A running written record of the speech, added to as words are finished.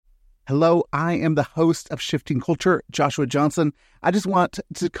Hello, I am the host of Shifting Culture, Joshua Johnson. I just want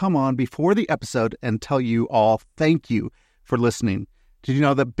to come on before the episode and tell you all thank you for listening. Did you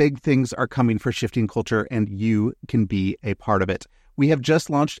know that big things are coming for Shifting Culture and you can be a part of it? We have just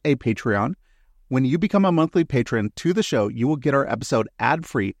launched a Patreon. When you become a monthly patron to the show, you will get our episode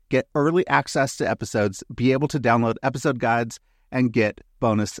ad-free, get early access to episodes, be able to download episode guides, and get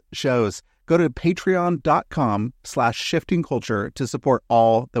bonus shows. Go to patreon.com/shiftingculture to support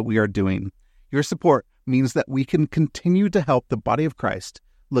all that we are doing. Your support means that we can continue to help the body of Christ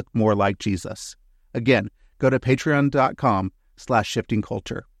look more like Jesus. Again, go to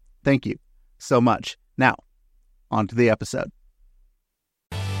patreon.com/shiftingculture. Thank you so much. Now, on to the episode.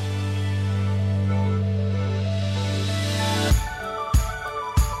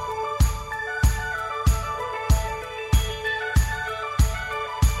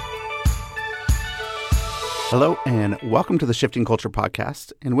 Hello, and welcome to the Shifting Culture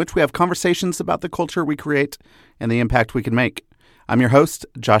podcast, in which we have conversations about the culture we create and the impact we can make. I'm your host,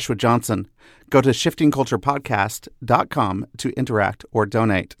 Joshua Johnson. Go to shiftingculturepodcast.com to interact or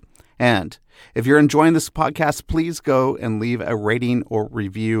donate. And if you're enjoying this podcast, please go and leave a rating or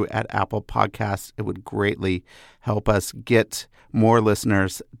review at Apple Podcasts. It would greatly help us get more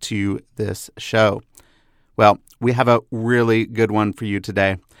listeners to this show. Well, we have a really good one for you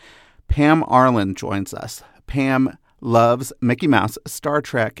today. Pam Arlen joins us. Pam loves Mickey Mouse, Star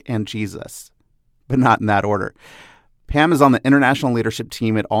Trek, and Jesus, but not in that order. Pam is on the international leadership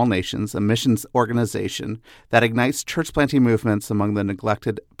team at All Nations, a missions organization that ignites church planting movements among the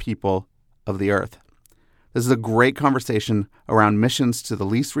neglected people of the earth. This is a great conversation around missions to the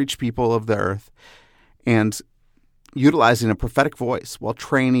least reached people of the earth and utilizing a prophetic voice while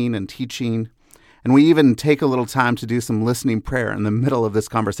training and teaching. And we even take a little time to do some listening prayer in the middle of this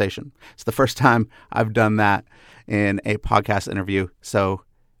conversation. It's the first time I've done that in a podcast interview. So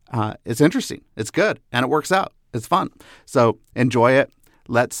it's interesting. It's good. And it works out. It's fun. So enjoy it.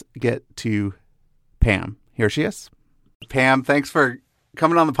 Let's get to Pam. Here she is. Pam, thanks for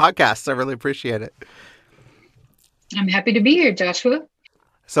coming on the podcast. I really appreciate it. I'm happy to be here, Joshua.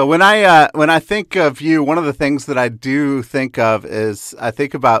 So when I think of you, one of the things that I do think of is I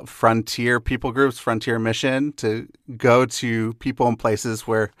think about frontier people groups, frontier mission, to go to people in places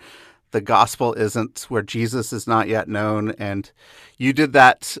where the gospel isn't, where Jesus is not yet known. And you did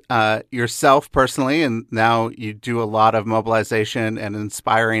that yourself personally, and now you do a lot of mobilization and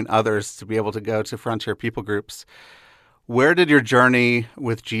inspiring others to be able to go to frontier people groups. Where did your journey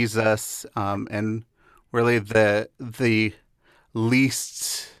with Jesus and really the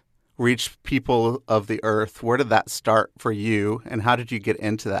least reached people of the earth, where did that start for you, and how did you get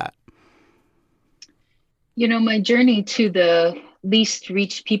into that? You know, my journey to the least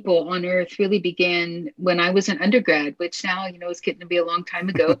reached people on earth really began when I was an undergrad, which now, it's getting to be a long time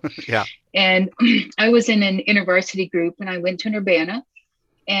ago. Yeah. And I was in an InterVarsity group, and I went to Urbana,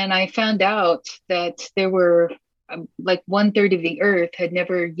 and I found out that there were like 1/3 of the earth had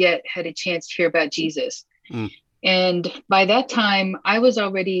never yet had a chance to hear about Jesus. And by that time, I was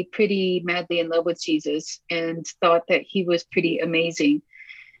already pretty madly in love with Jesus and thought that he was pretty amazing.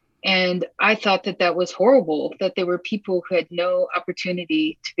 And I thought that that was horrible, that there were people who had no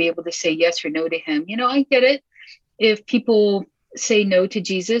opportunity to be able to say yes or no to him. I get it. If people say no to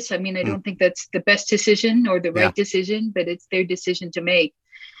Jesus, I don't think that's the best decision or the right decision, but it's their decision to make.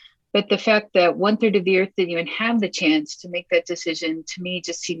 But the fact that 1/3 of the earth didn't even have the chance to make that decision, to me,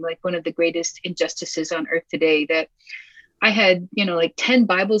 just seemed like one of the greatest injustices on earth today. That I had, like 10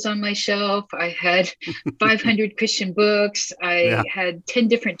 Bibles on my shelf. I had 500 Christian books. I had 10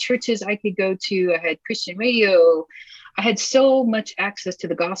 different churches I could go to. I had Christian radio. I had so much access to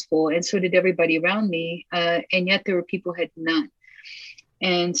the gospel, and so did everybody around me. And yet there were people who had none.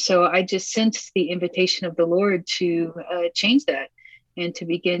 And so I just sensed the invitation of the Lord to change that, and to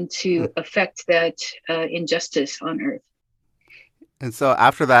begin to affect that injustice on earth. And so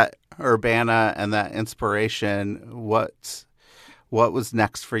after that Urbana and that inspiration, what was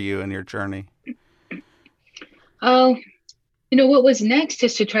next for you in your journey? What was next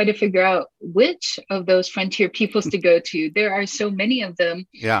is to try to figure out which of those frontier peoples to go to. There are so many of them.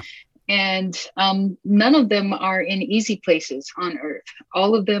 Yeah. And none of them are in easy places on earth.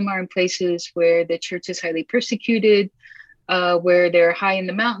 All of them are in places where the church is highly persecuted, where they're high in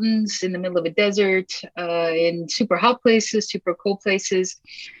the mountains, in the middle of a desert, in super hot places, super cold places.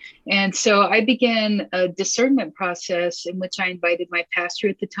 And so I began a discernment process in which I invited my pastor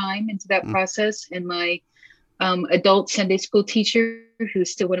at the time into that process, and my adult Sunday school teacher,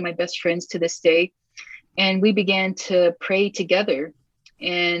 who's still one of my best friends to this day. And we began to pray together.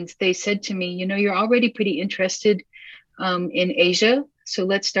 And they said to me, you're already pretty interested in Asia. So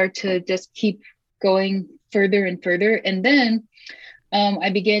let's start to just keep going further and further. And then I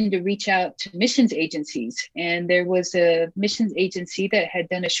began to reach out to missions agencies. And there was a missions agency that had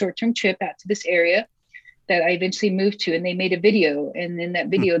done a short-term trip out to this area that I eventually moved to, and they made a video. And in that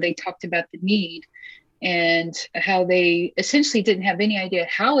video, they talked about the need and how they essentially didn't have any idea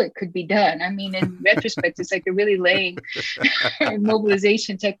how it could be done. I mean, in retrospect, it's like a really lame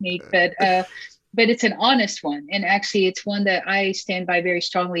mobilization technique, but it's an honest one. And actually, it's one that I stand by very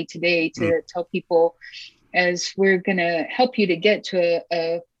strongly today to tell people, as we're going to help you to get to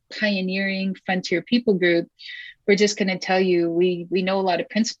a pioneering frontier people group. We're just going to tell you, we know a lot of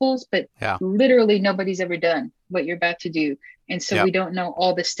principles, but literally nobody's ever done what you're about to do. And so we don't know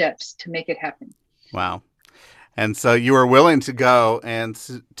all the steps to make it happen. Wow. And so you were willing to go and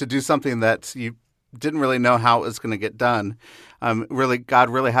to do something that you didn't really know how it was going to get done. Really, God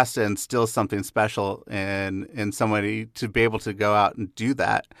really has to instill something special in somebody to be able to go out and do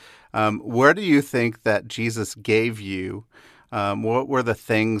that. Where do you think that Jesus gave you? What were the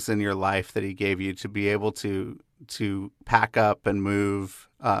things in your life that he gave you to be able to pack up and move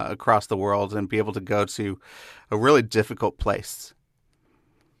across the world and be able to go to a really difficult place?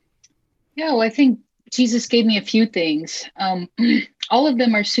 Yeah, well, I think Jesus gave me a few things. All of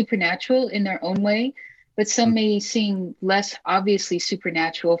them are supernatural in their own way, but some may seem less obviously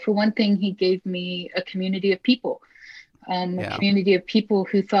supernatural. For one thing, he gave me a community of people, a community of people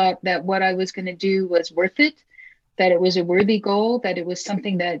who thought that what I was going to do was worth it, that it was a worthy goal, that it was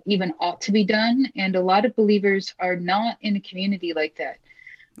something that even ought to be done. And a lot of believers are not in a community like that.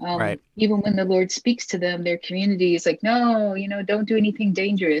 Even when the Lord speaks to them, their community is like, no, don't do anything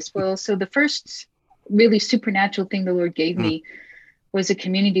dangerous. Well, so the first really supernatural thing the Lord gave me was a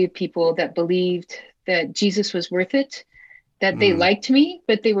community of people that believed that Jesus was worth it, that they liked me,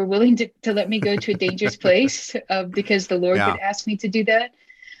 but they were willing to let me go to a dangerous place because the Lord would ask me to do that.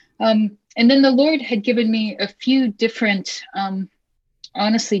 And then the Lord had given me a few different,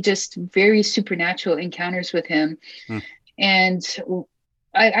 honestly, just very supernatural encounters with him. And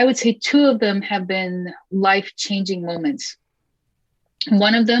I would say two of them have been life-changing moments.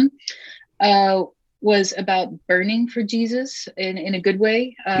 One of them was about burning for Jesus in a good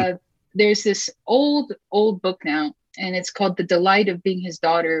way. There's this old book now, and it's called The Delight of Being His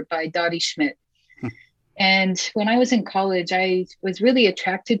Daughter by Dottie Schmidt. And when I was in college, I was really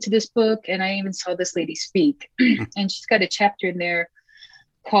attracted to this book, and I even saw this lady speak. And she's got a chapter in there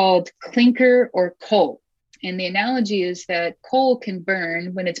called Clinker or Coal. And the analogy is that coal can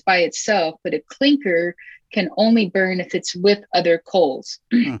burn when it's by itself, but a clinker can only burn if it's with other coals.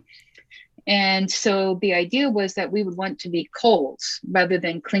 And so the idea was that we would want to be coals rather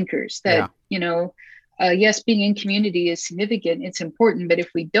than clinkers, that, yes, being in community is significant. It's important. But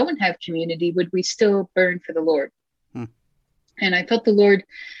if we don't have community, would we still burn for the Lord? And I felt the Lord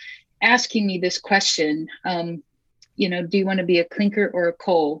asking me this question, do you want to be a clinker or a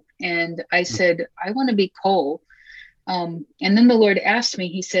coal? And I said, I want to be coal. And then the Lord asked me,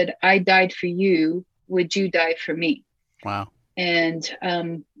 he said, I died for you. Would you die for me? Wow. And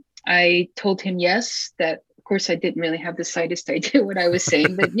I told him yes, that of course I didn't really have the slightest idea what I was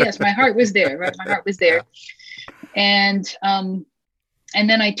saying, but yes, my heart was there, right? My heart was there. And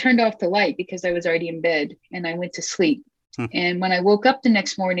then I turned off the light because I was already in bed, and I went to sleep. And when I woke up the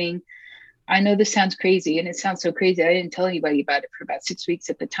next morning, I know this sounds crazy, and it sounds so crazy. I didn't tell anybody about it for about 6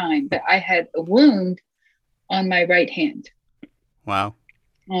 weeks at the time, but I had a wound on my right hand. Wow.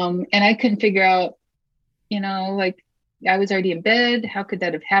 And I couldn't figure out, I was already in bed. How could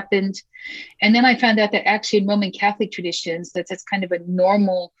that have happened? And then I found out that actually in Roman Catholic traditions, that's kind of a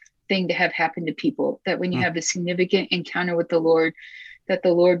normal thing to have happen to people, that when you have a significant encounter with the Lord, that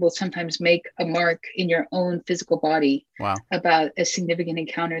the Lord will sometimes make a mark in your own physical body about a significant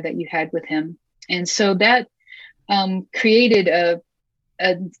encounter that you had with him. And so that created a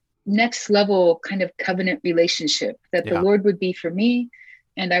next level kind of covenant relationship, that the Lord would be for me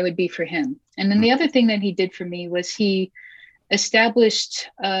and I would be for him. And then the other thing that he did for me was he established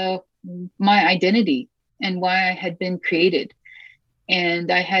my identity and why I had been created.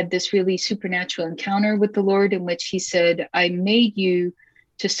 And I had this really supernatural encounter with the Lord in which he said, I made you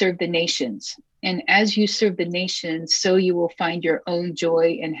to serve the nations. And as you serve the nations, so you will find your own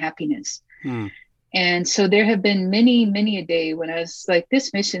joy and happiness. And so there have been many, many a day when I was like,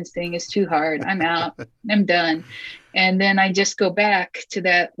 this missions thing is too hard. I'm out. I'm done. And then I just go back to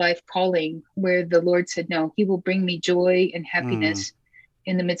that life calling where the Lord said, no, he will bring me joy and happiness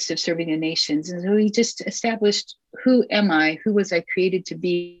in the midst of serving the nations. And so he just established, who am I? Who was I created to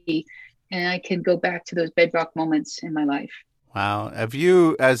be? And I can go back to those bedrock moments in my life. Wow.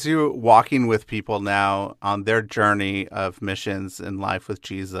 As you walking with people now on their journey of missions and life with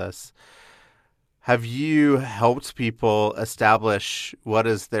Jesus, have you helped people establish what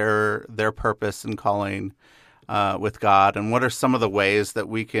is their purpose and calling with God, and what are some of the ways that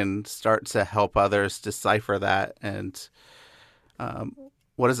we can start to help others decipher that, and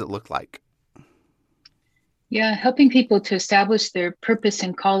what does it look like? Yeah, helping people to establish their purpose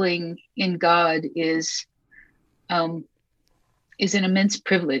and calling in God um, is an immense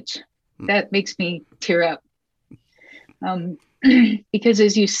privilege. That makes me tear up. Because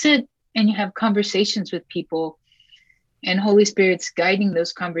as you sit and you have conversations with people and Holy Spirit's guiding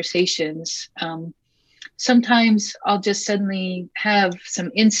those conversations, sometimes I'll just suddenly have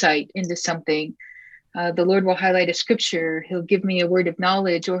some insight into something. The Lord will highlight a scripture. He'll give me a word of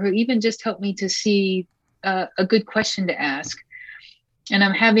knowledge, or he'll even just help me to see a good question to ask. And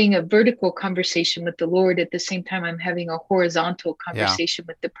I'm having a vertical conversation with the Lord at the same time I'm having a horizontal conversation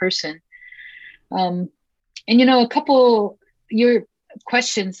with the person. And, a couple your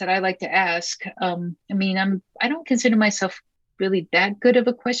questions that I like to ask. I don't consider myself really that good of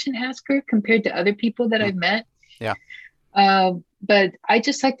a question asker compared to other people that I've met. Yeah. But I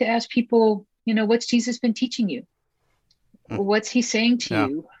just like to ask people, what's Jesus been teaching you? What's he saying to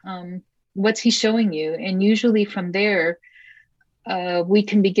you? What's he showing you? And usually from there, we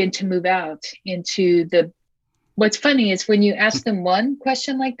can begin to move out into what's funny is when you ask them one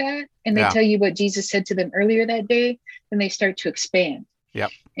question like that and they tell you what Jesus said to them earlier that day, then they start to expand.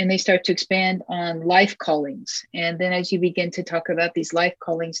 Yep. And they start to expand on life callings. And then as you begin to talk about these life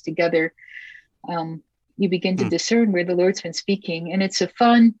callings together, you begin to discern where the Lord's been speaking. And it's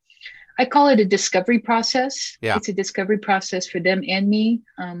I call it a discovery process. Yeah. It's a discovery process for them and me.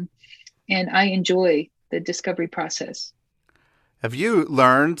 And I enjoy the discovery process. Have you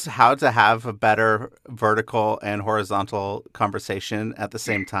learned how to have a better vertical and horizontal conversation at the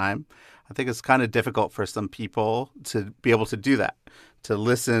same time? I think it's kind of difficult for some people to be able to do that, to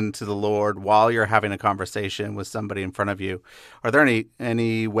listen to the Lord while you're having a conversation with somebody in front of you. Are there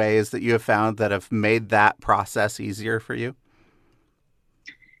any ways that you have found that have made that process easier for you?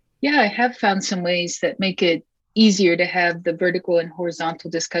 Yeah, I have found some ways that make it easier to have the vertical and horizontal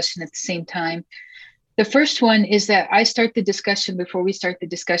discussion at the same time. The first one is that I start the discussion before we start the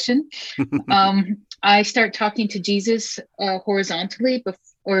discussion. I start talking to Jesus horizontally,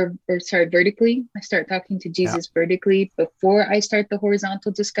 vertically. I start talking to Jesus vertically before I start the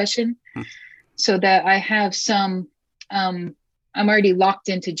horizontal discussion, so that I have I'm already locked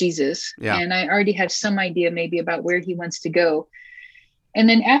into Jesus, and I already have some idea maybe about where he wants to go. And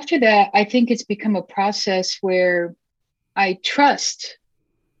then after that, I think it's become a process where I trust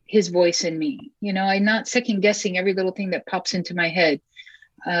his voice in me. I'm not second guessing every little thing that pops into my head.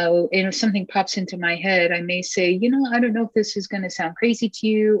 And if something pops into my head, I may say, I don't know if this is going to sound crazy to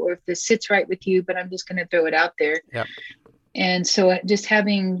you or if this sits right with you, but I'm just going to throw it out there. Yep. And so just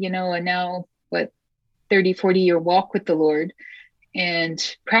having, a now 30, 40-year walk with the Lord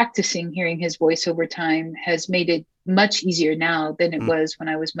and practicing hearing his voice over time has made it much easier now than it was when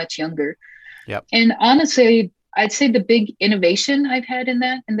I was much younger. Yep. And honestly, I'd say the big innovation I've had in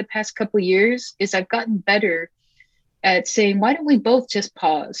the past couple of years is I've gotten better at saying, why don't we both just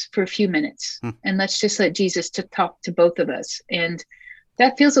pause for a few minutes and let's just let Jesus talk to both of us. And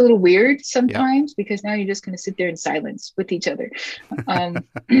that feels a little weird sometimes because now you're just going to sit there in silence with each other.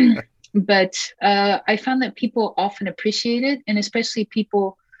 But I found that people often appreciate it, and especially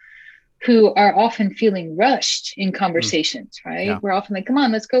people who are often feeling rushed in conversations, right? Yeah. We're often like, come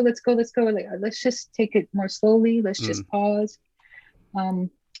on, let's go. Like, let's just take it more slowly. Let's just pause.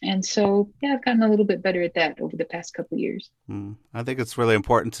 And so, I've gotten a little bit better at that over the past couple of years. I think it's really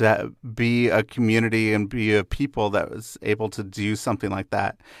important to be a community and be a people that was able to do something like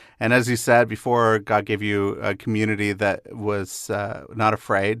that. And as you said before, God gave you a community that was not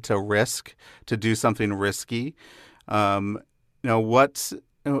afraid to risk, to do something risky.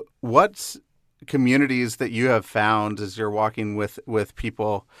 What communities that you have found as you're walking with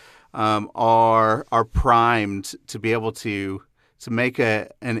people are primed to be able to make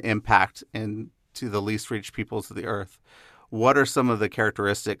an impact into the least reached peoples of the earth? What are some of the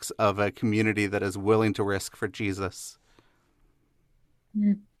characteristics of a community that is willing to risk for Jesus?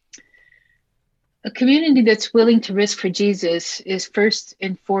 A community that's willing to risk for Jesus is first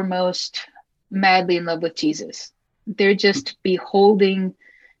and foremost madly in love with Jesus. They're just beholding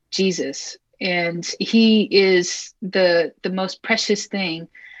Jesus, and he is the most precious thing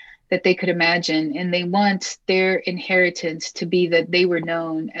that they could imagine, and they want their inheritance to be that they were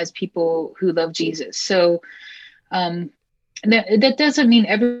known as people who love Jesus. So And that doesn't mean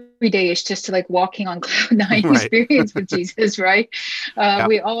every day is just like walking on cloud nine Right. experience with Jesus, right? Yep.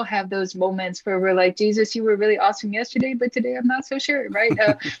 We all have those moments where we're like, Jesus, you were really awesome yesterday, but today I'm not so sure, right?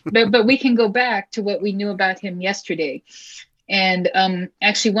 But we can go back to what we knew about him yesterday. And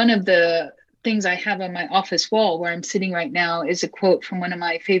actually, one of the things I have on my office wall where I'm sitting right now is a quote from one of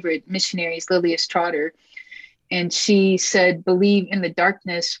my favorite missionaries, Lilias Trotter. And she said, "Believe in the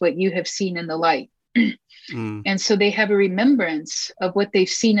darkness what you have seen in the light." Mm, And so they have a remembrance of what they've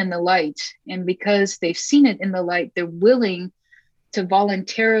seen in the light. And because they've seen it in the light, they're willing to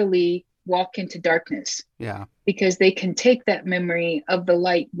voluntarily walk into darkness yeah. because they can take that memory of the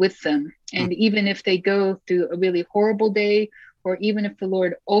light with them. Mm, And even if they go through a really horrible day, or even if the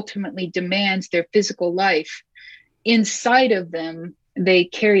Lord ultimately demands their physical life, inside of them, they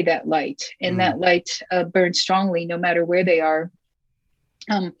carry that light, and mm, that light burns strongly no matter where they are.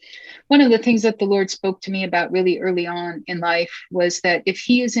 One of the things that the Lord spoke to me about really early on in life was that if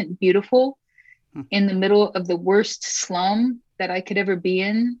He isn't beautiful mm, in the middle of the worst slum that I could ever be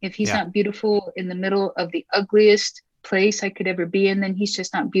in, if He's yeah. not beautiful in the middle of the ugliest place I could ever be in, then He's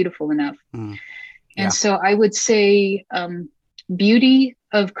just not beautiful enough. Mm, And yeah. so I would say beauty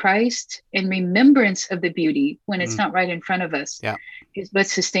of Christ and remembrance of the beauty when it's Mm, not right in front of us yeah. is what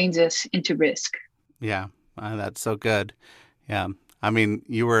sustains us into risk. Yeah. That's so good. Yeah. I mean,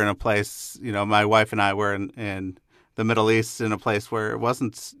 you were in a place, my wife and I were in the Middle East in a place where it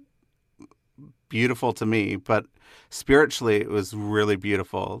wasn't beautiful to me, but spiritually it was really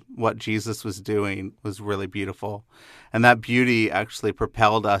beautiful. What Jesus was doing was really beautiful. And that beauty actually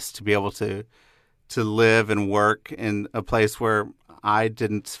propelled us to be able to live and work in a place where I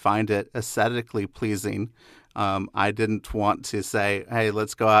didn't find it aesthetically pleasing. I didn't want to say, "Hey,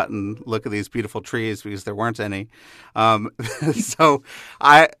 let's go out and look at these beautiful trees," because there weren't any. Um, so,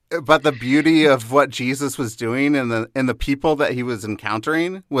 but the beauty of what Jesus was doing and the people that he was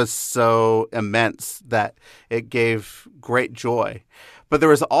encountering was so immense that it gave great joy. But there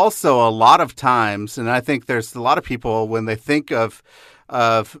was also a lot of times, and I think there's a lot of people when they think of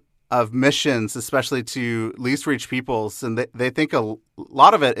of missions, especially to least reach peoples, and they think a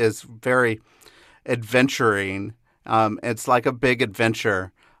lot of it is very adventuring. It's like a big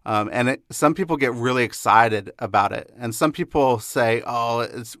adventure. And some people get really excited about it. And some people say, "Oh,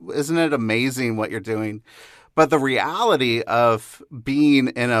 isn't it amazing what you're doing?" But the reality of being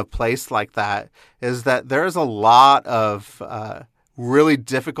in a place like that is that there's a lot of really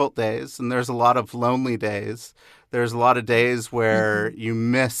difficult days, and there's a lot of lonely days. There's a lot of days where Mm-hmm. you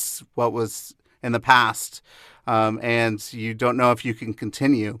miss what was in the past, and you don't know if you can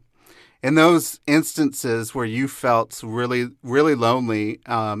continue. In those instances where you felt really, really lonely,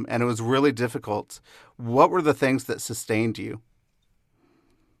 and it was really difficult, what were the things that sustained you?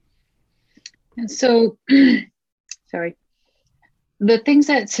 And so, sorry, the things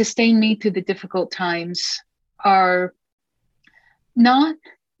that sustain me through the difficult times are not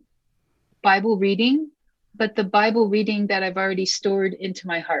Bible reading, but the Bible reading that I've already stored into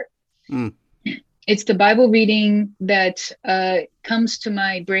my heart. Mm, It's the Bible reading that comes to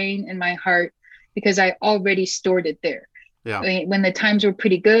my brain and my heart because I already stored it there. yeah. When the times were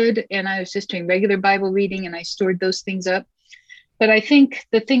pretty good and I was just doing regular Bible reading and I stored those things up. But I think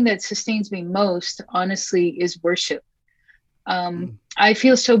the thing that sustains me most, honestly, is worship. Mm, I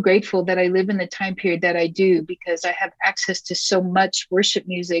feel so grateful that I live in the time period that I do because I have access to so much worship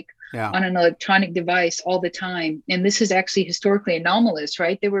music yeah. on an electronic device all the time. And this is actually historically anomalous,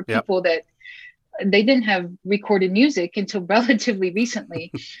 right? There were Yep. people that they didn't have recorded music until relatively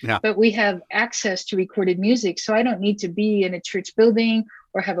recently, Yeah. but we have access to recorded music. So I don't need to be in a church building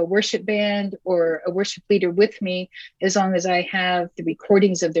or have a worship band or a worship leader with me as long as I have the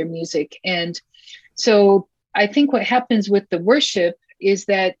recordings of their music. And so I think what happens with the worship is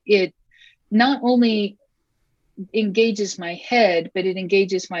that it not only engages my head, but it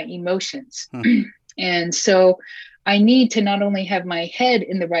engages my emotions. Hmm. And so I need to not only have my head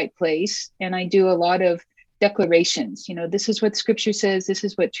in the right place, and I do a lot of declarations. This is what scripture says. This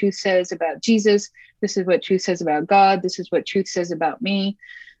is what truth says about Jesus. This is what truth says about God. This is what truth says about me.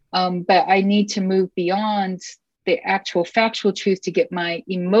 But I need to move beyond the actual factual truth to get my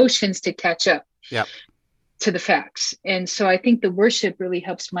emotions to catch up Yep. to the facts. And so I think the worship really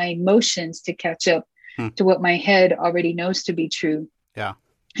helps my emotions to catch up Hmm. to what my head already knows to be true. Yeah.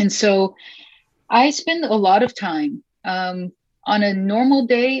 And so I spend a lot of time. On a normal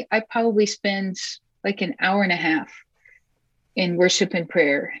day, I probably spend like an hour and a half in worship and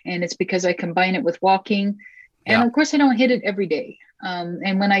prayer. And it's because I combine it with walking. And Yeah. of course, I don't hit it every day.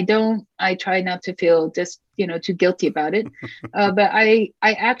 And when I don't, I try not to feel just, too guilty about it. But I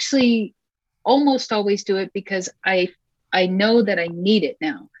actually almost always do it because I I know that I need it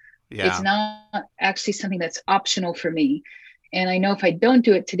now. It's Yeah. not actually something that's optional for me. And I know if I don't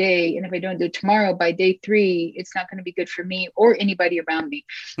do it today and if I don't do it tomorrow, by day 3, it's not going to be good for me or anybody around me.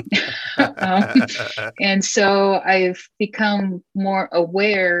 um, and so I've become more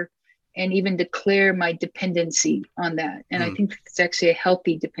aware and even declare my dependency on that. And I Mm, think it's actually a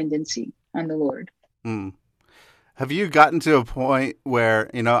healthy dependency on the Lord. mm. Have you gotten to a point where,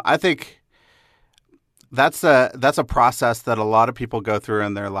 I think that's a process that a lot of people go through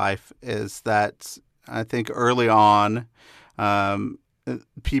in their life, is that I think early on, um,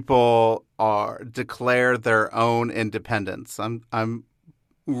 people are declare their own independence. I'm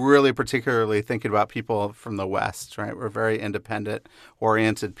really particularly thinking about people from the West, right? We're very independent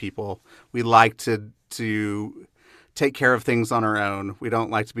oriented people. We like to take care of things on our own. We don't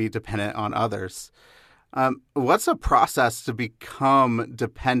like to be dependent on others. What's a process to become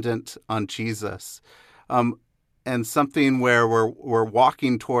dependent on Jesus? Um, and something where we're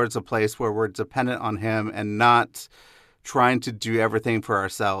walking towards a place where we're dependent on Him and not trying to do everything for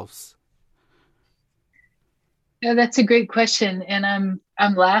ourselves. Yeah, that's a great question. And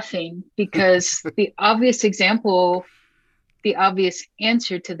I'm laughing because the obvious example, the obvious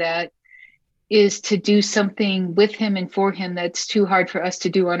answer to that is to do something with him and for him that's too hard for us to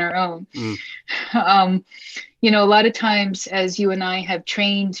do on our own. Mm, Um, a lot of times, as you and I have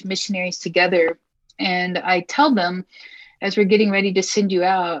trained missionaries together, and I tell them as we're getting ready to send you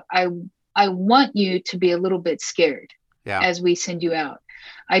out, I want you to be a little bit scared yeah. as we send you out.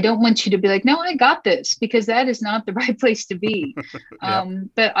 I don't want you to be like, no, I got this, because that is not the right place to be.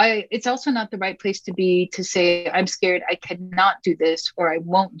 Yep. But it's also not the right place to be to say, I'm scared, I cannot do this, or I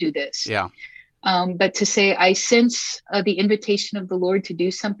won't do this. Yeah. But to say, I sense the invitation of the Lord to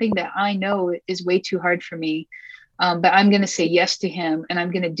do something that I know is way too hard for me. But I'm going to say yes to him, and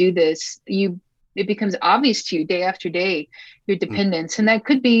I'm going to do this. It becomes obvious to you day after day, your Mm, dependence. And that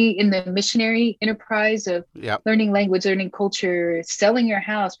could be in the missionary enterprise of yep. learning language, learning culture, selling your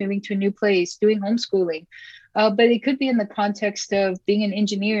house, moving to a new place, doing homeschooling. But it could be in the context of being an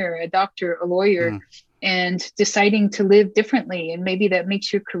engineer, a doctor, a lawyer, Mm, and deciding to live differently. And maybe that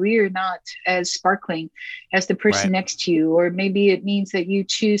makes your career not as sparkling as the person right. next to you. Or maybe it means that you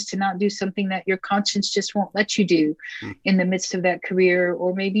choose to not do something that your conscience just won't let you do Mm, in the midst of that career.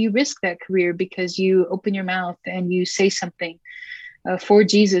 Or maybe you risk that career because you open your mouth and you say something for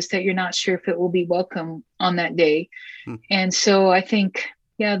Jesus that you're not sure if it will be welcome on that day. mm, And so I think,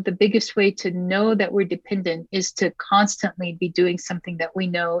 yeah, the biggest way to know that we're dependent is to constantly be doing something that we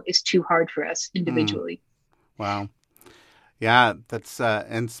know is too hard for us mm. individually. Wow. Yeah, that's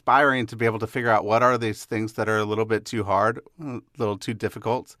inspiring to be able to figure out what are these things that are a little bit too hard, a little too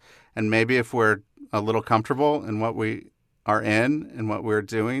difficult. And maybe if we're a little comfortable in what we are in and what we're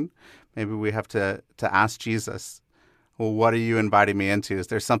doing, maybe we have to ask Jesus, well, what are you inviting me into? Is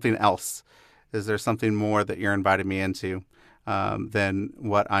there something else? Is there something more that you're inviting me into than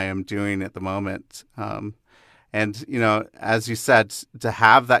what I am doing at the moment? And, as you said, to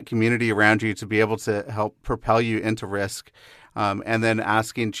have that community around you to be able to help propel you into risk, and then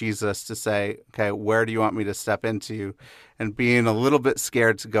asking Jesus to say, okay, where do you want me to step into? And being a little bit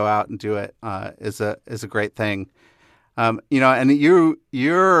scared to go out and do it is a great thing. And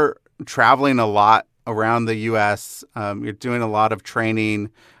you're traveling a lot around the U.S. You're doing a lot of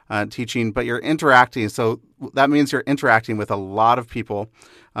training, teaching, but you're interacting. So that means you're interacting with a lot of people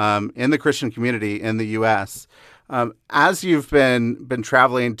in the Christian community in the U.S. As you've been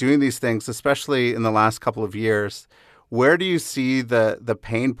traveling, doing these things, especially in the last couple of years, where do you see the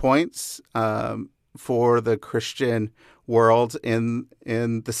pain points for the Christian world in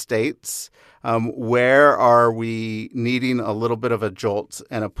the States? Where are we needing a little bit of a jolt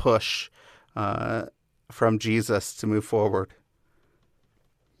and a push from Jesus to move forward?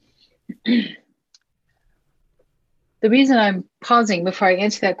 The reason I'm pausing before I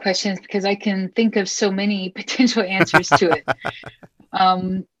answer that question is because I can think of so many potential answers to it.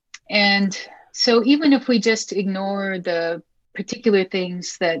 And so even if we just ignore the particular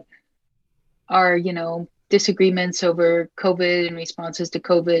things that are, disagreements over COVID and responses to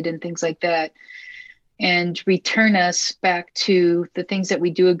COVID and things like that, and return us back to the things that we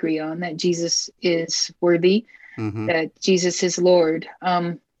do agree on, that Jesus is worthy, Mm-hmm. that Jesus is Lord.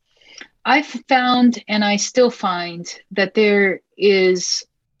 I've found, and I still find, that there is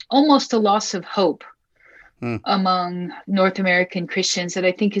almost a loss of hope Mm, among North American Christians that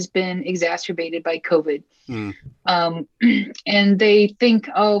I think has been exacerbated by COVID. mm, Um, and they think,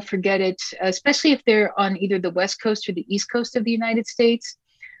 oh, forget it, especially if they're on either the West Coast or the East Coast of the United States.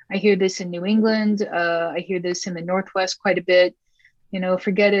 I hear this in New England. I hear this in the Northwest quite a bit.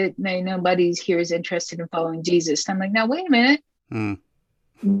 Forget it. Nobody's here is interested in following Jesus. I'm like, now, wait a minute. Mm.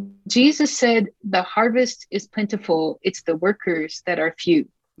 Jesus said the harvest is plentiful. It's the workers that are few.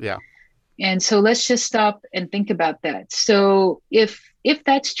 Yeah. And so let's just stop and think about that. So if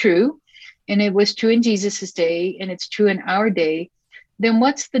that's true, and it was true in Jesus's day, and it's true in our day, then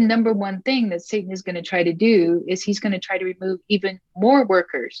what's the number one thing that Satan is going to try to do is he's going to try to remove even more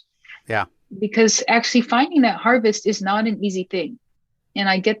workers. Yeah. Because actually finding that harvest is not an easy thing. And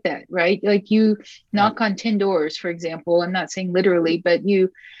I get that, right? Like you knock on 10 doors, for example. I'm not saying literally, but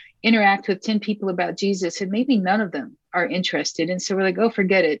you interact with 10 people about Jesus and maybe none of them are interested. And so we're like, oh,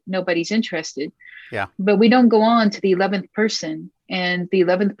 forget it. Nobody's interested. Yeah. But we don't go on to the 11th person, and the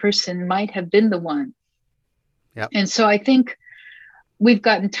 11th person might have been the one. Yeah. And so I think we've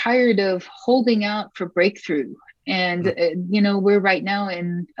gotten tired of holding out for breakthrough. And, we're right now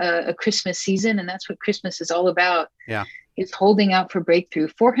in a Christmas season, and that's what Christmas is all about. Yeah. Is holding out for breakthrough.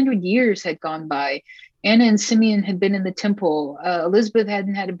 400 years had gone by. Anna and Simeon had been in the temple. Elizabeth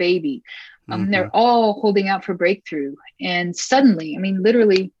hadn't had a baby. They're all holding out for breakthrough. And suddenly,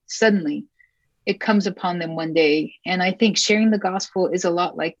 literally suddenly, it comes upon them one day. And I think sharing the gospel is a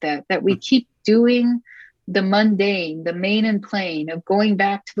lot like that we keep doing the mundane, the main and plain of going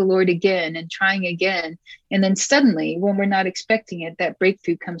back to the Lord again and trying again. And then suddenly, when we're not expecting it, that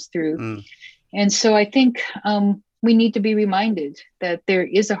breakthrough comes through. And so I think we need to be reminded that there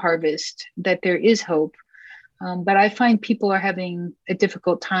is a harvest, that there is hope. But I find people are having a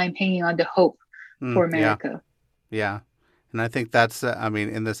difficult time hanging on to hope for America. Yeah. And I think that's,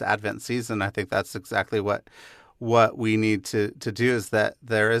 in this Advent season, I think that's exactly what we need to do, is that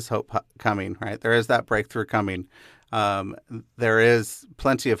there is hope coming, right? There is that breakthrough coming. There is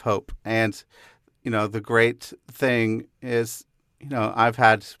plenty of hope. And, the great thing is, I've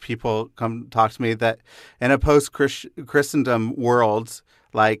had people come talk to me that in a post-Christendom world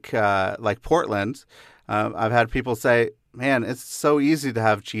like Portland, I've had people say, man, it's so easy to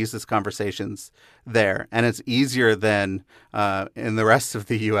have Jesus conversations there. And it's easier than in the rest of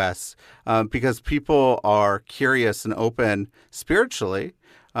the U.S. Because people are curious and open spiritually.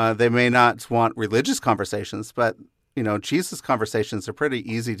 They may not want religious conversations, but, Jesus conversations are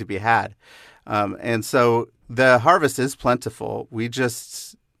pretty easy to be had. And so the harvest is plentiful. We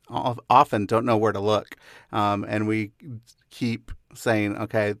just often don't know where to look. And we keep saying,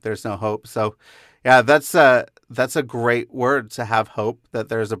 okay, there's no hope. So yeah, that's a great word, to have hope that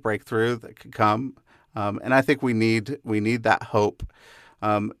there's a breakthrough that could come. And I think we need that hope.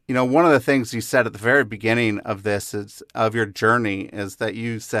 One of the things you said at the very beginning of your journey is that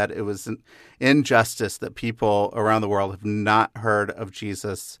you said it was an injustice that people around the world have not heard of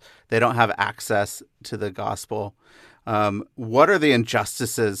Jesus. They don't have access to the gospel. What are the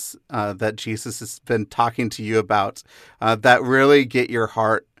injustices that Jesus has been talking to you about that really get your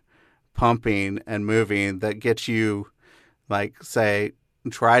heart pumping and moving, that get you, say,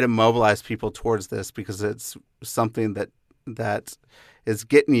 try to mobilize people towards this because it's something that is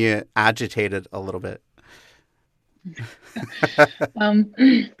getting you agitated a little bit?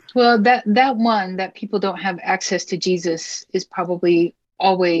 Well, that one, that people don't have access to Jesus, is probably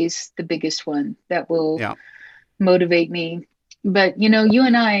always the biggest one that will motivate me. But, you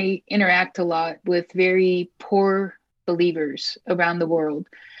and I interact a lot with very poor believers around the world.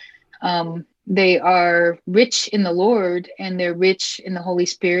 They are rich in the Lord, and they're rich in the Holy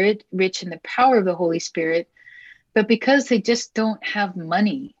Spirit, rich in the power of the Holy Spirit. But because they just don't have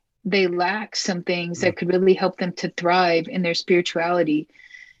money, they lack some things that could really help them to thrive in their spirituality.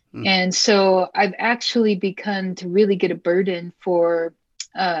 And so I've actually begun to really get a burden for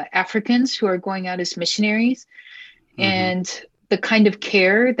Africans who are going out as missionaries, and the kind of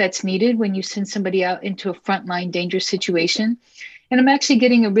care that's needed when you send somebody out into a frontline dangerous situation. And I'm actually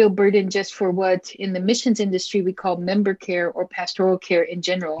getting a real burden just for what in the missions industry we call member care or pastoral care in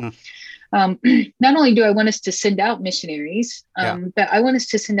general. Not only do I want us to send out missionaries, but I want us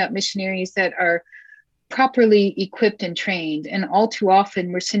to send out missionaries that are properly equipped and trained. And all too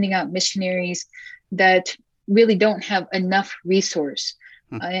often we're sending out missionaries that really don't have enough resource.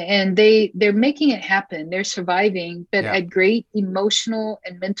 And they're making it happen. They're surviving, but at great emotional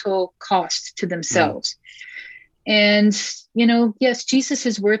and mental cost to themselves. And, yes, Jesus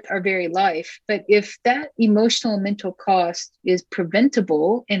is worth our very life. But if that emotional and mental cost is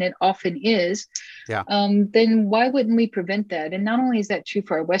preventable, and it often is, then why wouldn't we prevent that? And not only is that true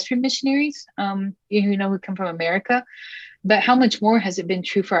for our Western missionaries, who come from America, but how much more has it been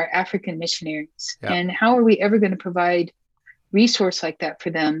true for our African missionaries? And how are we ever going to provide resource like that for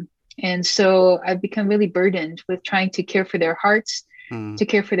them? And so I've become really burdened with trying to care for their hearts, Mm. to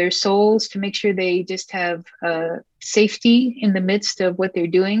care for their souls, to make sure they just have safety in the midst of what they're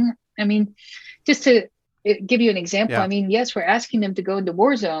doing. I mean, just to give you an example, Yeah. I mean, yes, we're asking them to go into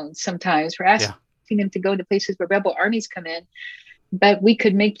war zones sometimes. We're asking Yeah. them to go to places where rebel armies come in, but we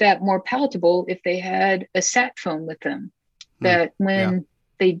could make that more palatable if they had a sat phone with them, Mm. that Yeah. when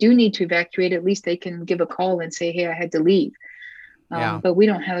they do need to evacuate, at least they can give a call and say, hey, I had to leave. Yeah. But we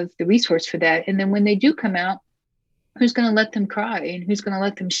don't have the resource for that. And then when they do come out, who's going to let them cry and who's going to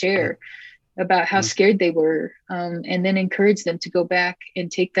let them Mm. share about how Mm. scared they were, and then encourage them to go back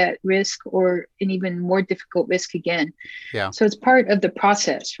and take that risk or an even more difficult risk again. Yeah. So it's part of the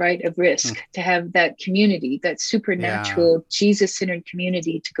process, right, of risk, Mm. to have that community, that Yeah. supernatural, Jesus-centered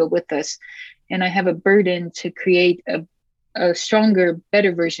community to go with us. And I have a burden to create a stronger,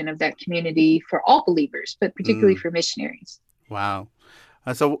 better version of that community for all believers, but particularly Mm. for missionaries. Wow.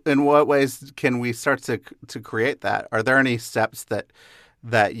 So, in what ways can we start to create that? Are there any steps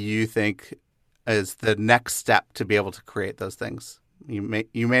that you think is the next step to be able to create those things? You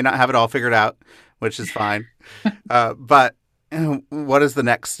may not have it all figured out, which is fine. But what is the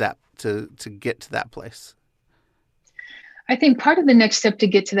next step to get to that place? I think part of the next step to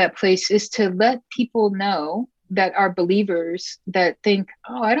get to that place is to let people know that are believers that think,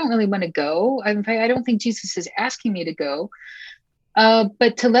 oh, I don't really want to go. In fact, I don't think Jesus is asking me to go.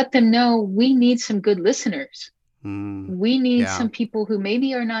 But to let them know we need some good listeners. Mm. We need Yeah. some people who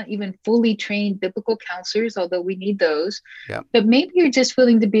maybe are not even fully trained biblical counselors, although we need those. Yeah. But maybe you're just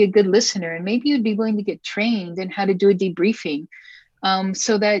willing to be a good listener, and maybe you'd be willing to get trained in how to do a debriefing,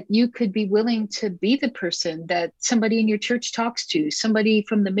 so that you could be willing to be the person that somebody in your church talks to, somebody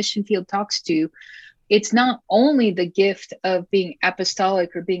from the mission field talks to. It's not only the gift of being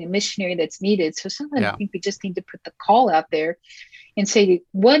apostolic or being a missionary that's needed. So sometimes I Yeah. think we just need to put the call out there and say,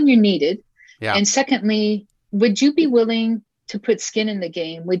 one, you're needed. Yeah. And secondly, would you be willing to put skin in the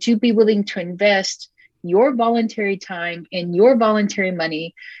game? Would you be willing to invest your voluntary time and your voluntary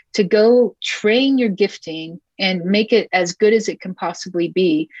money to go train your gifting and make it as good as it can possibly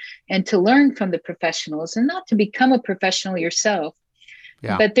be, and to learn from the professionals, and not to become a professional yourself?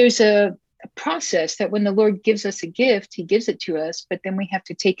 Yeah. But there's a process that when the Lord gives us a gift, he gives it to us, but then we have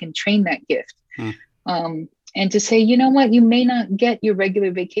to take and train that gift. Mm. And to say, you know what, you may not get your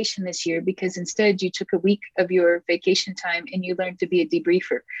regular vacation this year because instead you took a week of your vacation time and you learned to be a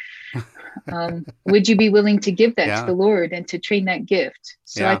debriefer. Would you be willing to give that to Yeah. the Lord and to train that gift?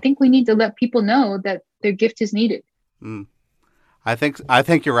 So I Yeah. think we need to let people know that their gift is needed. Mm. I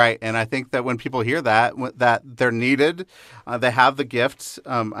think you're right, and I think that when people hear that they're needed, they have the gifts.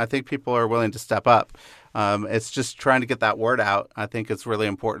 I think people are willing to step up. It's just trying to get that word out. I think it's really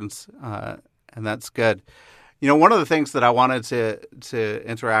important, and that's good. One of the things that I wanted to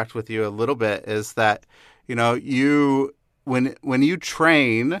interact with you a little bit is that you when you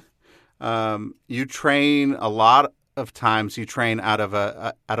train, a lot of times you train out of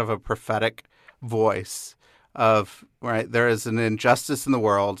a prophetic voice of, right, there is an injustice in the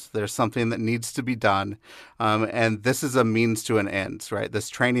world. There's something that needs to be done. And this is a means to an end, right? This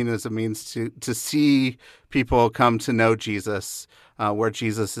training is a means to see people come to know Jesus, where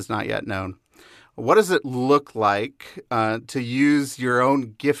Jesus is not yet known. What does it look like to use your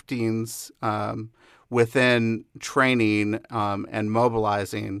own giftings within training and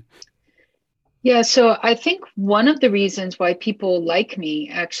mobilizing? Yeah, so I think one of the reasons why people like me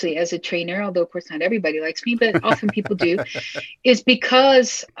actually as a trainer, although of course not everybody likes me, but often people do, is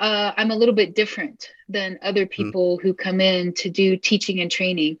because I'm a little bit different than other people who come in to do teaching and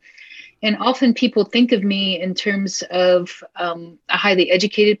training. And often people think of me in terms of a highly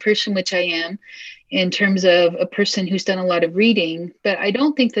educated person, which I am, in terms of a person who's done a lot of reading. But I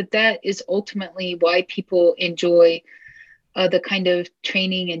don't think that that is ultimately why people enjoy the kind of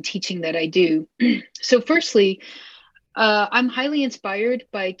training and teaching that I do. So firstly, I'm highly inspired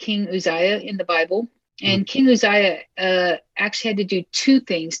by King Uzziah in the Bible. And King Uzziah actually had to do two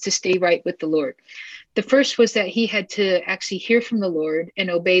things to stay right with the Lord. The first was that he had to actually hear from the Lord and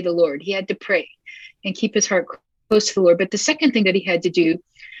obey the Lord. He had to pray and keep his heart close to the Lord. But the second thing that he had to do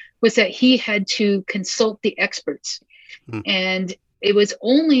was that he had to consult the experts. And it was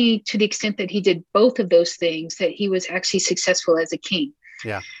only to the extent that he did both of those things that he was actually successful as a king.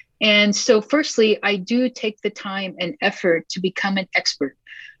 Yeah. And so firstly, I do take the time and effort to become an expert.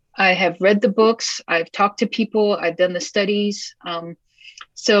 I have read the books, I've talked to people, I've done the studies.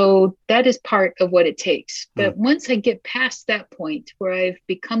 So that is part of what it takes. But once I get past that point where I've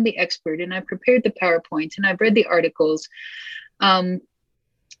become the expert and I've prepared the PowerPoint and I've read the articles, then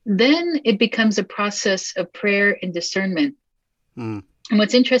it becomes a process of prayer and discernment. And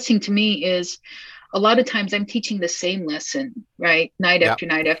what's interesting to me is a lot of times I'm teaching the same lesson, right? Night Yeah. after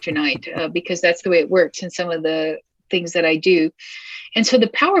night after night, because that's the way it works in some of the things that I do. And so the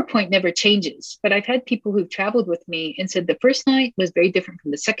PowerPoint never changes. But I've had people who've traveled with me and said the first night was very different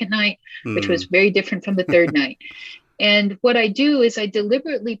from the second night, which was very different from the third night. And what I do is I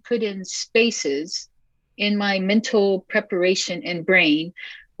deliberately put in spaces in my mental preparation and brain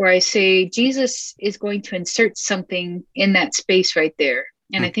where I say, Jesus is going to insert something in that space right there.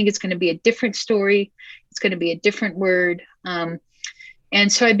 And I think it's going to be a different story. It's going to be a different word. And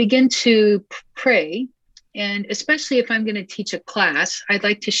so I begin to pray. And especially if I'm going to teach a class, I'd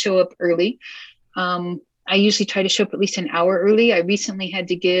like to show up early. I usually try to show up at least an hour early. I recently had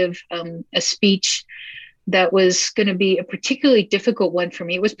to give a speech that was going to be a particularly difficult one for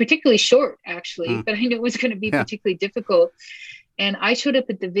me. It was particularly short, actually, but I knew it was going to be particularly difficult. And I showed up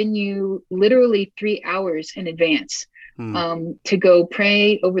at the venue literally 3 hours in advance to go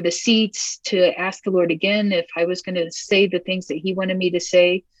pray over the seats, to ask the Lord again if I was going to say the things that he wanted me to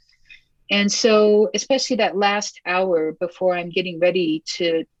say. And so, especially that last hour before I'm getting ready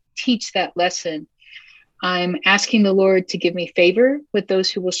to teach that lesson, I'm asking the Lord to give me favor with those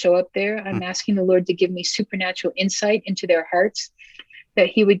who will show up there. I'm asking the Lord to give me supernatural insight into their hearts, that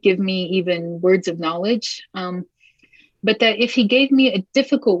he would give me even words of knowledge. But that if he gave me a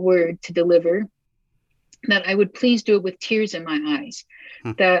difficult word to deliver, that I would please do it with tears in my eyes,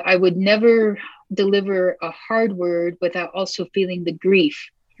 that I would never deliver a hard word without also feeling the grief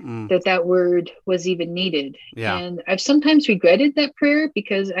that word was even needed. Yeah. And I've sometimes regretted that prayer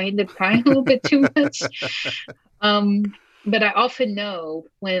because I ended up crying a little bit too much. But I often know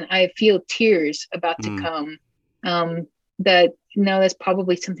when I feel tears about to come, that no, that's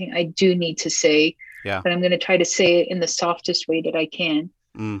probably something I do need to say. Yeah. But I'm going to try to say it in the softest way that I can.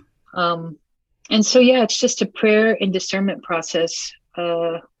 And so, yeah, it's just a prayer and discernment process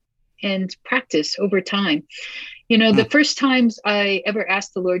and practice over time. You know, the first times I ever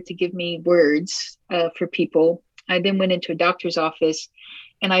asked the Lord to give me words for people, I then went into a doctor's office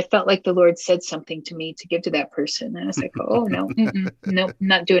and I felt like the Lord said something to me to give to that person. And I was like, oh, no, I'm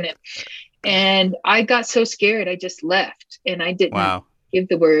not doing it. And I got so scared, I just left and I didn't give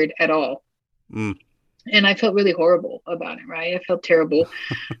the word at all. And I felt really horrible about it, right? I felt terrible.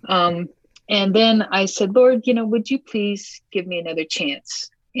 And then I said, Lord, you know, would you please give me another chance?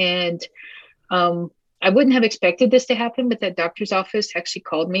 And I wouldn't have expected this to happen, but that doctor's office actually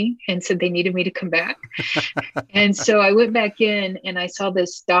called me and said they needed me to come back. And so I went back in and I saw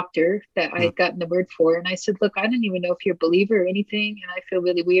this doctor that I had gotten the word for. And I said, look, I don't even know if you're a believer or anything. And I feel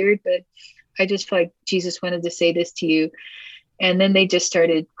really weird, but I just feel like Jesus wanted to say this to you. And then they just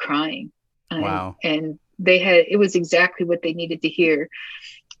started crying. Wow. And it was exactly what they needed to hear.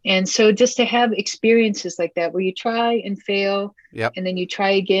 And so just to have experiences like that, where you try and fail, and then you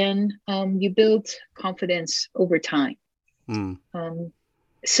try again, you build confidence over time.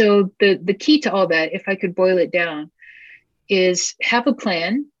 So the key to all that, if I could boil it down, is have a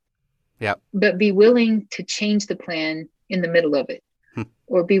plan, but be willing to change the plan in the middle of it,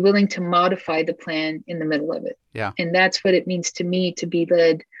 or be willing to modify the plan in the middle of it. And that's what it means to me to be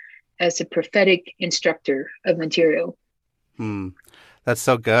led as a prophetic instructor of material. That's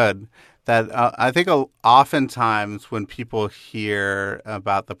so good. That I think oftentimes when people hear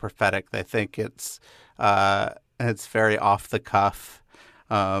about the prophetic, they think it's very off the cuff.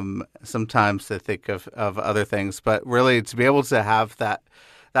 Sometimes they think of other things, but really to be able to have that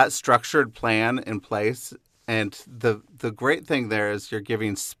structured plan in place, and the great thing there is you're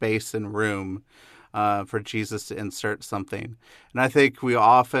giving space and room for Jesus to insert something. And I think we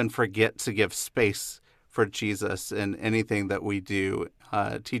often forget to give space for Jesus in anything that we do,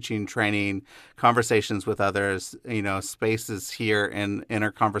 teaching, training, conversations with others, spaces here in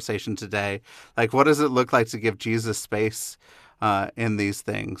our conversation today. Like, what does it look like to give Jesus space in these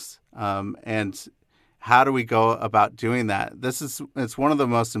things? And how do we go about doing that? It's one of the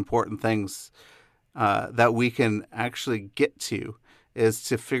most important things that we can actually get to, is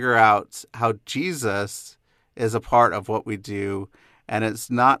to figure out how Jesus is a part of what we do. And it's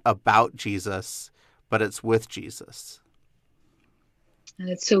not about Jesus, but it's with Jesus. And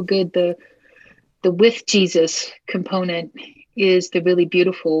it's so good. The with Jesus component is the really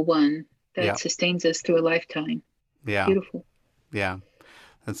beautiful one that sustains us through a lifetime. Yeah. Beautiful. Yeah.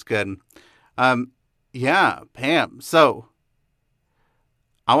 That's good. Pam. So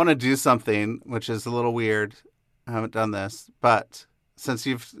I want to do something which is a little weird. I haven't done this, but since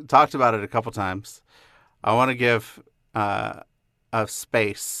you've talked about it a couple times, I want to give a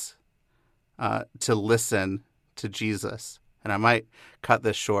space to listen to Jesus. And I might cut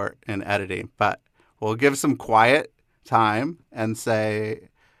this short in editing, but we'll give some quiet time and say,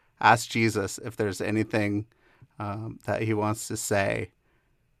 ask Jesus if there's anything that he wants to say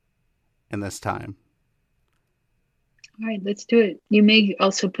in this time. All right, let's do it. You may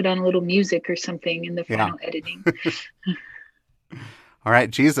also put on a little music or something in the final editing. All right,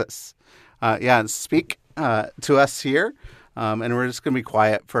 Jesus. Speak to us here. And we're just going to be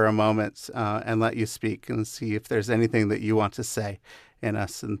quiet for a moment and let you speak and see if there's anything that you want to say in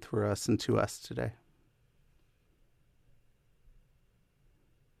us and through us and to us today.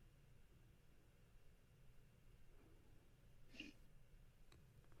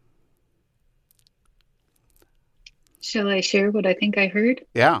 Shall I share what I think I heard?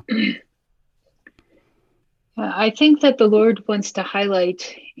 Yeah. I think that the Lord wants to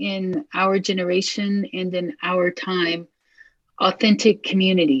highlight in our generation and in our time authentic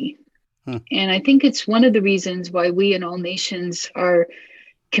community. And I think it's one of the reasons why we in all nations are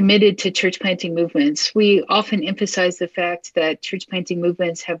committed to church planting movements. We often emphasize the fact that church planting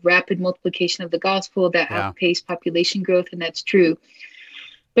movements have rapid multiplication of the gospel that outpace population growth, and that's true.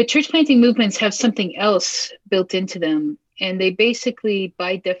 But church planting movements have something else built into them, and they basically,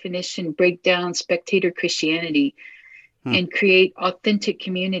 by definition, break down spectator Christianity and create authentic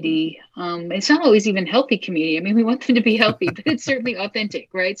community. It's not always even healthy community. I mean, we want them to be healthy, but it's certainly authentic,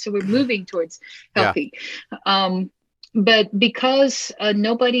 right? So we're moving towards healthy. But because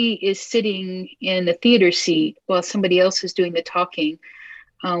nobody is sitting in the theater seat while somebody else is doing the talking,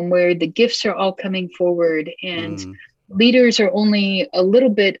 where the gifts are all coming forward and leaders are only a little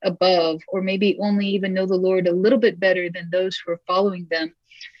bit above, or maybe only even know the Lord a little bit better than those who are following them.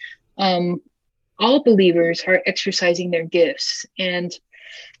 All believers are exercising their gifts, and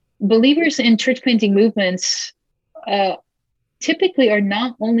believers in church planting movements typically are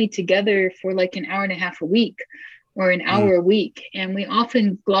not only together for like an hour and a half a week or an hour a week. And we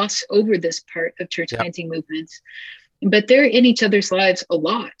often gloss over this part of church planting movements, but they're in each other's lives a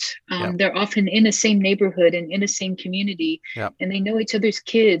lot. They're often in the same neighborhood and in the same community, and they know each other's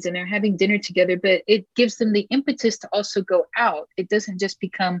kids and they're having dinner together, but it gives them the impetus to also go out. It doesn't just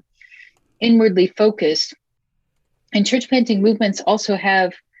become inwardly focused. And church planting movements also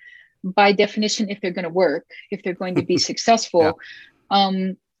have, by definition, if they're going to work, if they're going to be successful,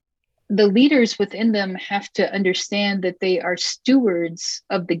 the leaders within them have to understand that they are stewards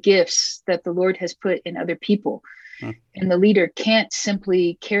of the gifts that the Lord has put in other people. And the leader can't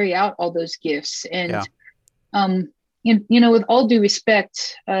simply carry out all those gifts. And, with all due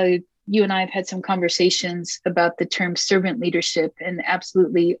respect, you and I have had some conversations about the term servant leadership, and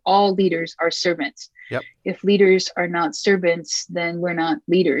absolutely all leaders are servants. If leaders are not servants, then we're not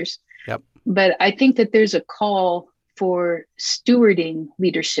leaders. But I think that there's a call for stewarding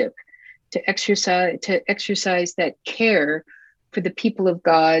leadership, to exercise that care for the people of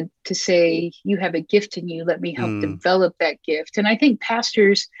God, to say, you have a gift in you, let me help develop that gift. And I think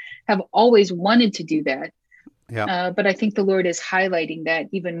pastors have always wanted to do that. But I think the Lord is highlighting that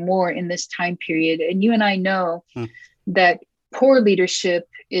even more in this time period. And you and I know that poor leadership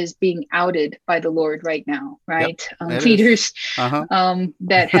is being outed by the Lord right now, right? Leaders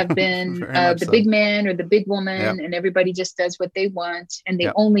that have been the big man or the big woman, and everybody just does what they want. And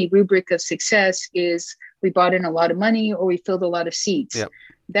the only rubric of success is we brought in a lot of money or we filled a lot of seats.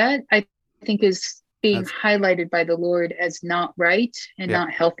 That, I think, is being highlighted by the Lord as not right and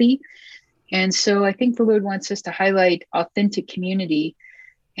not healthy. And so I think the Lord wants us to highlight authentic community.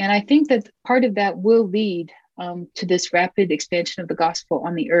 And I think that part of that will lead to this rapid expansion of the gospel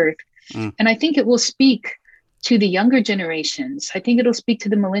on the earth. And I think it will speak to the younger generations. I think it'll speak to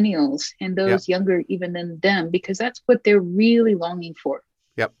the millennials and those younger even than them, because that's what they're really longing for.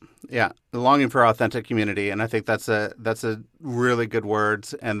 The longing for authentic community. And I think that's a really good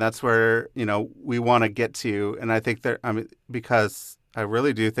words. And that's where, we want to get to. And I think because I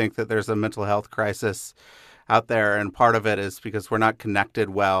really do think that there's a mental health crisis out there. And part of it is because we're not connected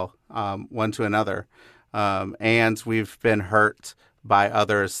well one to another. And we've been hurt by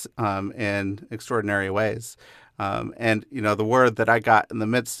others in extraordinary ways. And the word that I got in the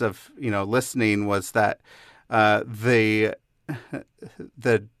midst of, listening was that the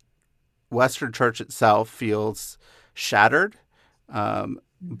Western church itself feels shattered.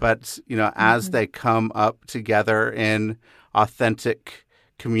 But, as they come up together in authentic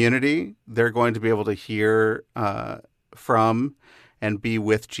community, they're going to be able to hear from and be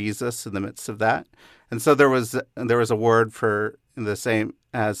with Jesus in the midst of that. And so there was a word for the same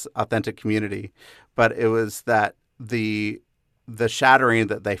as authentic community, but it was that the shattering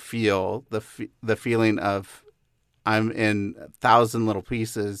that they feel, the feeling of, I'm in 1,000 little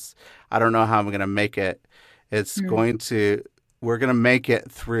pieces, I don't know how I'm going to make it. We're going to make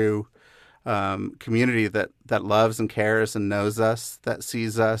it through community that loves and cares and knows us, that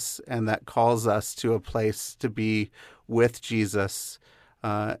sees us, and that calls us to a place to be with Jesus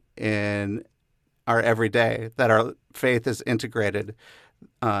in our everyday, that our faith is integrated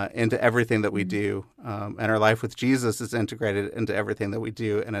into everything that we do, and our life with Jesus is integrated into everything that we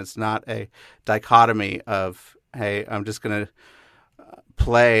do, and it's not a dichotomy of, hey, I'm just going to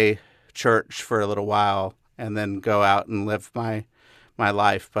play church for a little while and then go out and live my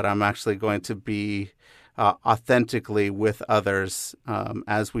life, but I'm actually going to be authentically with others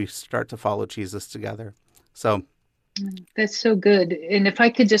as we start to follow Jesus together. So that's so good. And if I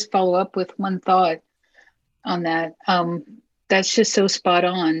could just follow up with one thought on that, that's just so spot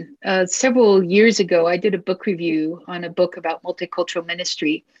on. Several years ago, I did a book review on a book about multicultural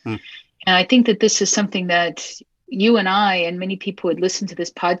ministry. And I think that this is something that you and I and many people who would listen to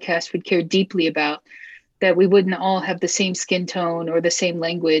this podcast would care deeply about, that we wouldn't all have the same skin tone or the same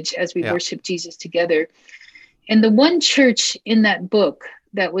language as we worship Jesus together. And the one church in that book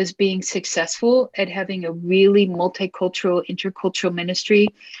that was being successful at having a really multicultural, intercultural ministry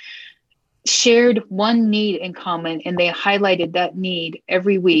shared one need in common, and they highlighted that need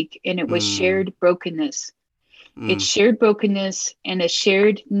every week, and it was shared brokenness. It's shared brokenness and a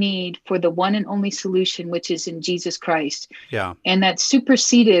shared need for the one and only solution, which is in Jesus Christ. Yeah. And that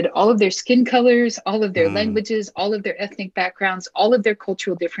superseded all of their skin colors, all of their languages, all of their ethnic backgrounds, all of their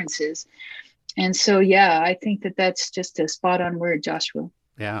cultural differences. And so, I think that that's just a spot on word, Joshua.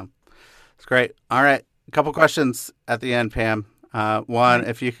 Yeah, it's great. All right. A couple questions at the end, Pam. One,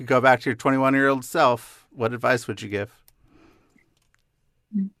 if you could go back to your 21-year-old self, what advice would you give?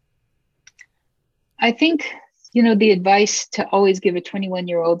 I think, the advice to always give a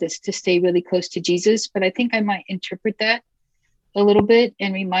 21-year-old is to stay really close to Jesus. But I think I might interpret that a little bit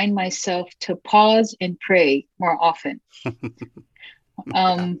and remind myself to pause and pray more often.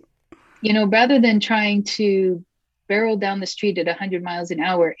 Rather than trying to barrel down the street at 100 miles an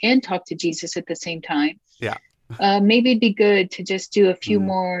hour and talk to Jesus at the same time. Yeah. Maybe it'd be good to just do a few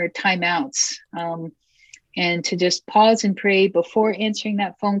more timeouts, and to just pause and pray before answering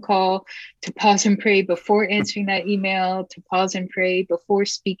that phone call, to pause and pray before answering that email, to pause and pray before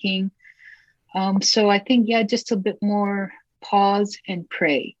speaking. So I think, just a bit more pause and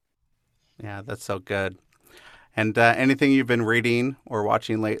pray. Yeah, that's so good. And anything you've been reading or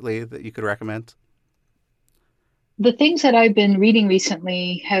watching lately that you could recommend? The things that I've been reading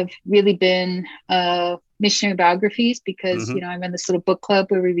recently have really been missionary biographies, because, I run this little book club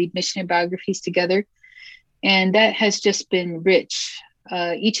where we read missionary biographies together. And that has just been rich,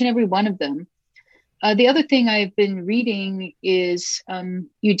 each and every one of them. The other thing I've been reading is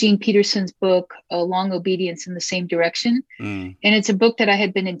Eugene Peterson's book, Long Obedience in the Same Direction. And it's a book that I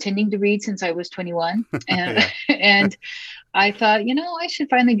had been intending to read since I was 21. And I thought, I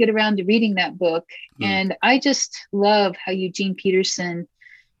should finally get around to reading that book. And I just love how Eugene Peterson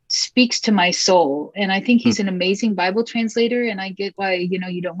speaks to my soul. And I think he's an amazing Bible translator. And I get why,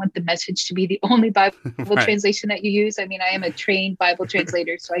 you don't want the Message to be the only Bible translation that you use. I mean, I am a trained Bible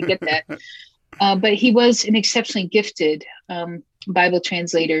translator, so I get that. But he was an exceptionally gifted Bible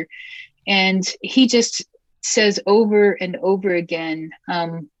translator. And he just says over and over again,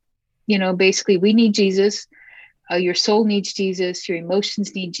 basically, we need Jesus. Your soul needs Jesus. Your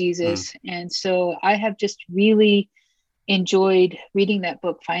emotions need Jesus. And so I have just really enjoyed reading that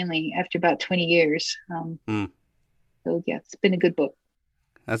book finally after about 20 years. So it's been a good book.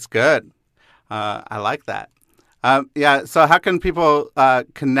 That's good. I like that. So how can people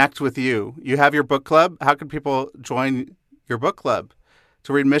connect with you? You have your book club. How can people join your book club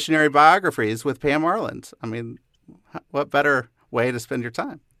to read missionary biographies with Pam Arland? I mean, what better way to spend your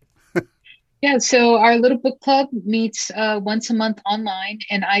time? So our little book club meets once a month online,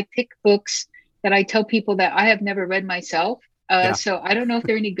 and I pick books that I tell people that I have never read myself. So I don't know if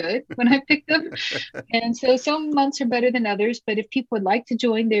they're any good when I pick them. And so some months are better than others. But if people would like to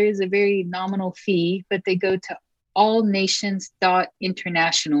join, there is a very nominal fee, but they go to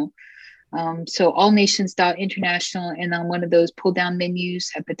allnations.international. So allnations.international. And on one of those pull down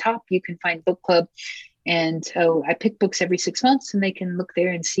menus at the top, you can find book club. And I pick books every 6 months, and they can look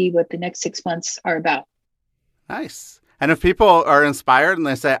there and see what the next 6 months are about. Nice. And if people are inspired and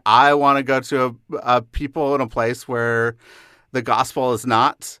they say, I want to go to a people in a place where the gospel is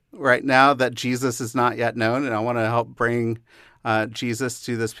not right now, that Jesus is not yet known, and I want to help bring Jesus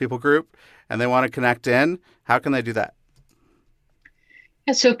to this people group, and they want to connect in, how can they do that?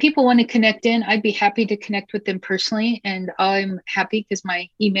 Yeah, so if people want to connect in, I'd be happy to connect with them personally. And I'm happy because my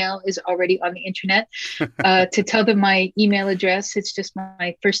email is already on the internet to tell them my email address. It's just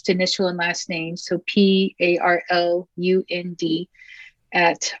my first initial and last name. So PARLUND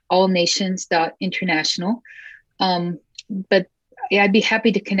at allnations.international. But yeah, I'd be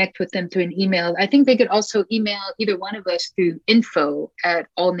happy to connect with them through an email. I think they could also email either one of us through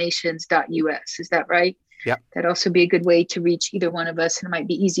info@allnations.us. Is that right? Yeah. That'd also be a good way to reach either one of us. And it might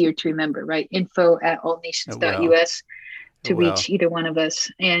be easier to remember, right? info@allnations.us to reach either one of us.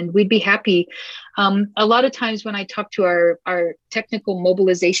 And we'd be happy. A lot of times when I talk to our technical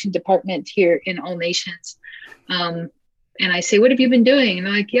mobilization department here in All Nations, and I say, what have you been doing? And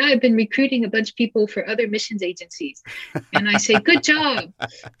they're like, yeah, I've been recruiting a bunch of people for other missions agencies. And I say, good job,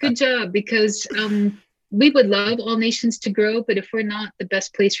 because we would love All Nations to grow, but if we're not the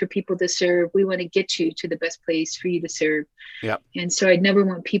best place for people to serve, we want to get you to the best place for you to serve. Yep. And so I'd never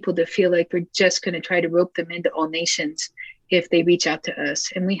want people to feel like we're just going to try to rope them into All Nations if they reach out to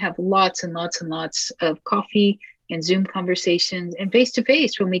us. And we have lots and lots and lots of coffee and Zoom conversations and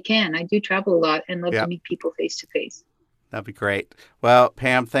face-to-face when we can. I do travel a lot and love to meet people face-to-face. That'd be great. Well,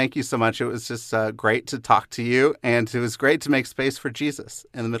 Pam, thank you so much. It was just great to talk to you, and it was great to make space for Jesus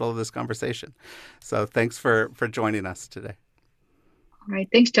in the middle of this conversation. So thanks for joining us today. All right.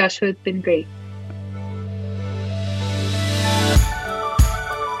 Thanks, Joshua. It's been great.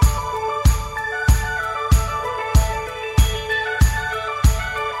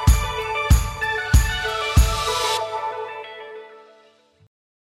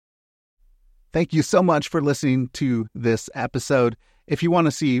 Thank you so much for listening to this episode. If you want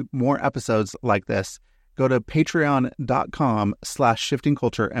to see more episodes like this, go to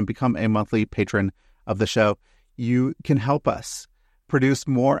patreon.com/shiftingculture and become a monthly patron of the show. You can help us produce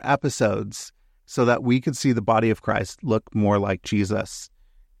more episodes so that we can see the body of Christ look more like Jesus.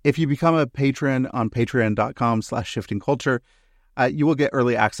 If you become a patron on patreon.com/shiftingculture, you will get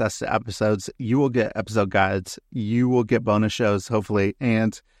early access to episodes. You will get episode guides. You will get bonus shows, hopefully,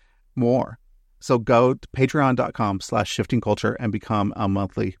 and more. So go to patreon.com/shiftingculture and become a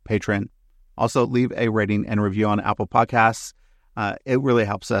monthly patron. Also, leave a rating and review on Apple Podcasts. It really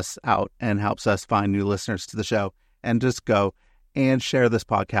helps us out and helps us find new listeners to the show. And just go and share this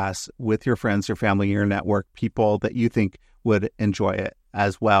podcast with your friends, your family, your network, people that you think would enjoy it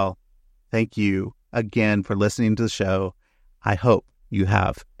as well. Thank you again for listening to the show. I hope you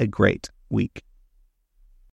have a great week.